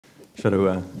Try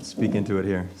to speak into it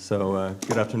here. So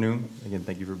good afternoon. Again,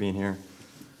 thank you for being here.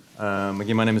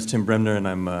 Again, my name is Tim Bremner, and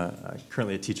I'm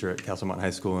currently a teacher at Castlemont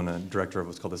High School and a director of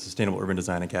what's called the Sustainable Urban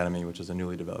Design Academy, which is a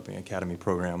newly developing academy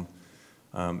program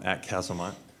at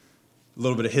Castlemont. A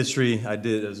little bit of history. I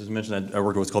did, as was mentioned, I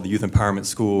worked at what's called the Youth Empowerment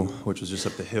School, which was just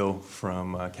up the hill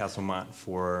from Castlemont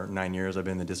for 9 years. I've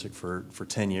been in the district for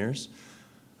 10 years.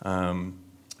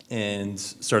 And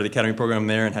started the academy program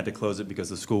there and had to close it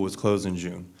because the school was closed in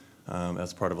June.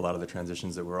 That's part of a lot of the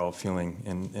transitions that we're all feeling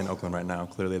in Oakland right now.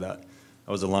 Clearly that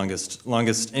I was the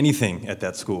longest anything at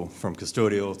that school, from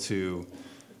custodial to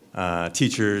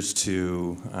teachers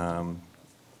to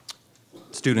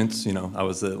students. You know, I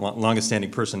was the longest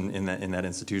standing person in that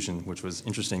institution, which was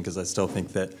interesting because I still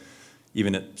think that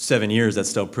even at 7 years, that's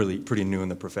still pretty new in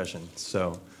the profession.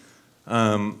 So,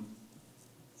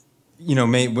 you know,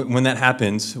 when that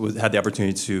happened, had the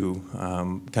opportunity to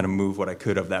kind of move what I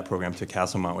could of that program to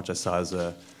Castlemont, which I saw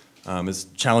as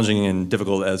challenging and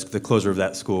difficult as the closure of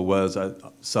that school was. I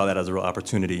saw that as a real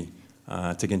opportunity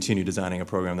to continue designing a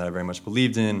program that I very much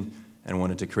believed in and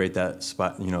wanted to create that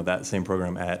spot, you know, that same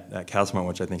program at Castlemont,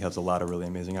 which I think has a lot of really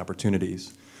amazing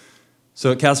opportunities.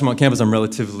 So at Castlemont campus, I'm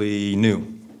relatively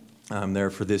new. I'm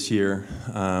there for this year.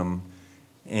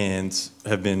 And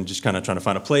have been just kind of trying to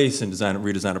find a place and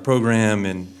redesign a program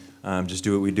and just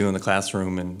do what we do in the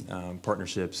classroom and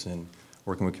partnerships and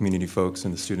working with community folks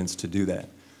and the students to do that.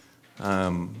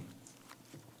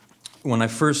 When I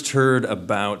first heard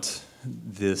about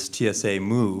this TSA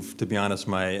move, to be honest,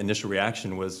 my initial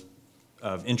reaction was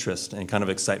of interest and kind of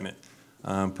excitement.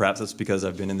 Perhaps that's because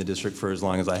I've been in the district for as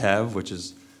long as I have, which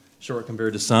is short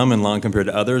compared to some and long compared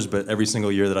to others, but every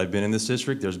single year that I've been in this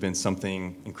district, there's been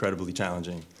something incredibly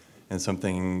challenging and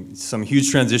some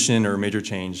huge transition or major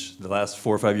change. The last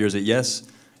 4 or 5 years at Yes,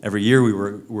 every year we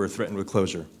were threatened with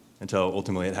closure until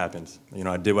ultimately it happened. You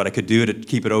know, I did what I could do to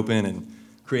keep it open and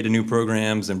created new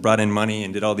programs and brought in money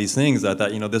and did all these things. I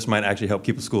thought, you know, this might actually help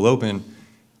keep a school open.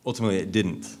 Ultimately it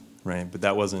didn't, right? But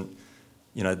that wasn't,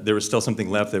 you know, there was still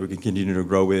something left that we could continue to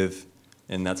grow with.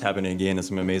 And that's happening again, and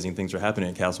some amazing things are happening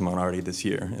at Castlemont already this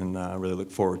year, and I really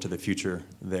look forward to the future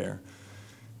there.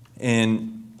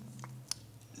 And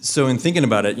so in thinking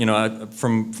about it, you know,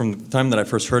 from the time that I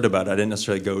first heard about it, I didn't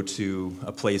necessarily go to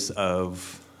a place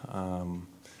of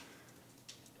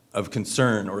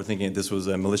concern or thinking that this was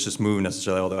a malicious move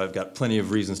necessarily, although I've got plenty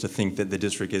of reasons to think that the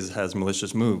district has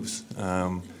malicious moves.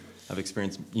 I've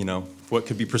experienced, you know, what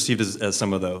could be perceived as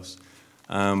some of those.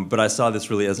 But I saw this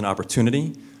really as an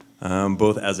opportunity.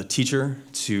 Both as a teacher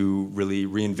to really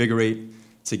reinvigorate,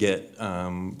 to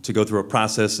go through a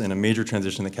process and a major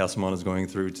transition that Castlemont is going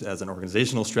through as an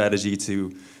organizational strategy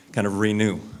to kind of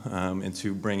renew and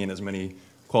to bring in as many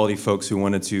quality folks who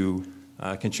wanted to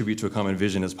contribute to a common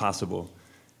vision as possible.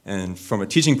 And from a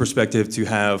teaching perspective, to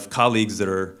have colleagues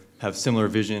that have similar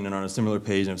vision and are on a similar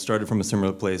page and have started from a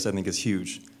similar place, I think is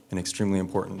huge and extremely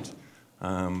important.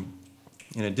 In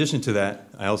addition to that,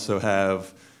 I also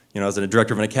have, you know, as a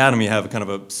director of an academy, I have a kind of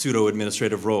a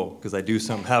pseudo-administrative role because I do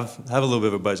have a little bit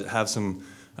of a budget, have some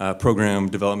program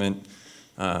development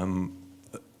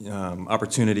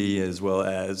opportunity, as well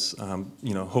as,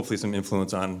 you know, hopefully some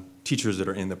influence on teachers that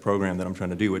are in the program that I'm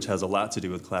trying to do, which has a lot to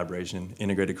do with collaboration,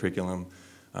 integrated curriculum,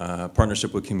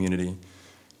 partnership with community.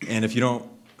 And if you don't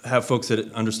have folks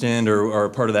that understand or are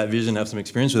part of that vision, have some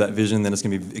experience with that vision, then it's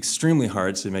going to be extremely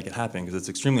hard to make it happen, because it's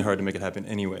extremely hard to make it happen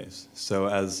anyways. So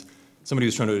as somebody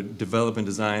who's trying to develop and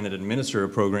design and administer a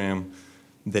program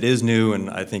that is new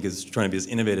and I think is trying to be as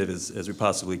innovative as we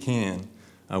possibly can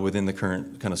within the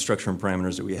current kind of structure and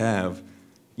parameters that we have,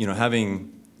 you know,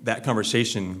 having that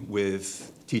conversation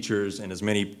with teachers and as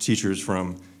many teachers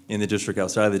from in the district,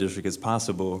 outside of the district as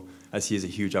possible, I see as a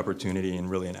huge opportunity and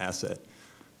really an asset.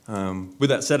 With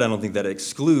that said, I don't think that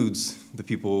excludes the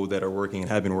people that are working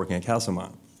and have been working at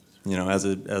Castlemont. You know, as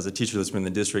a teacher that's been in the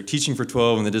district, teaching for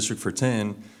 12 and the district for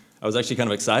 10, I was actually kind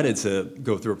of excited to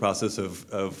go through a process of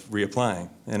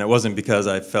reapplying, and it wasn't because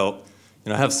I felt,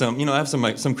 you know, I have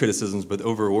some criticisms, but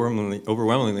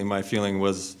overwhelmingly my feeling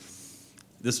was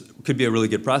this could be a really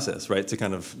good process, right? To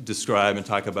kind of describe and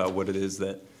talk about what it is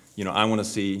that, you know, I want to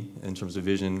see in terms of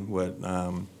vision,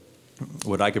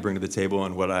 what I could bring to the table,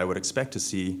 and what I would expect to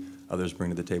see others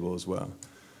bring to the table as well.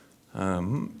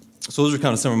 So those are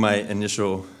kind of some of my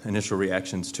initial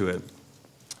reactions to it.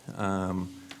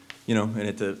 You know, and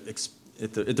at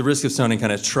the risk of sounding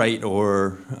kind of trite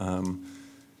or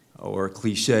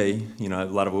cliche, you know, a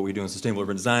lot of what we do in sustainable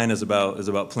urban design is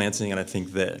about planting, and I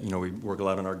think that, you know, we work a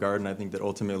lot in our garden. I think that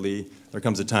ultimately there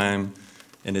comes a time,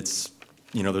 and it's,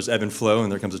 you know, there's ebb and flow,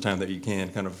 and there comes a time that you can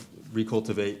kind of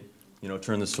recultivate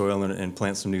turn the soil and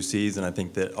plant some new seeds. And I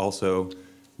think that also,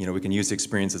 we can use the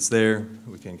experience that's there.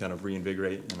 We can kind of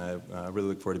reinvigorate, and I really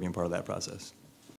look forward to being part of that process.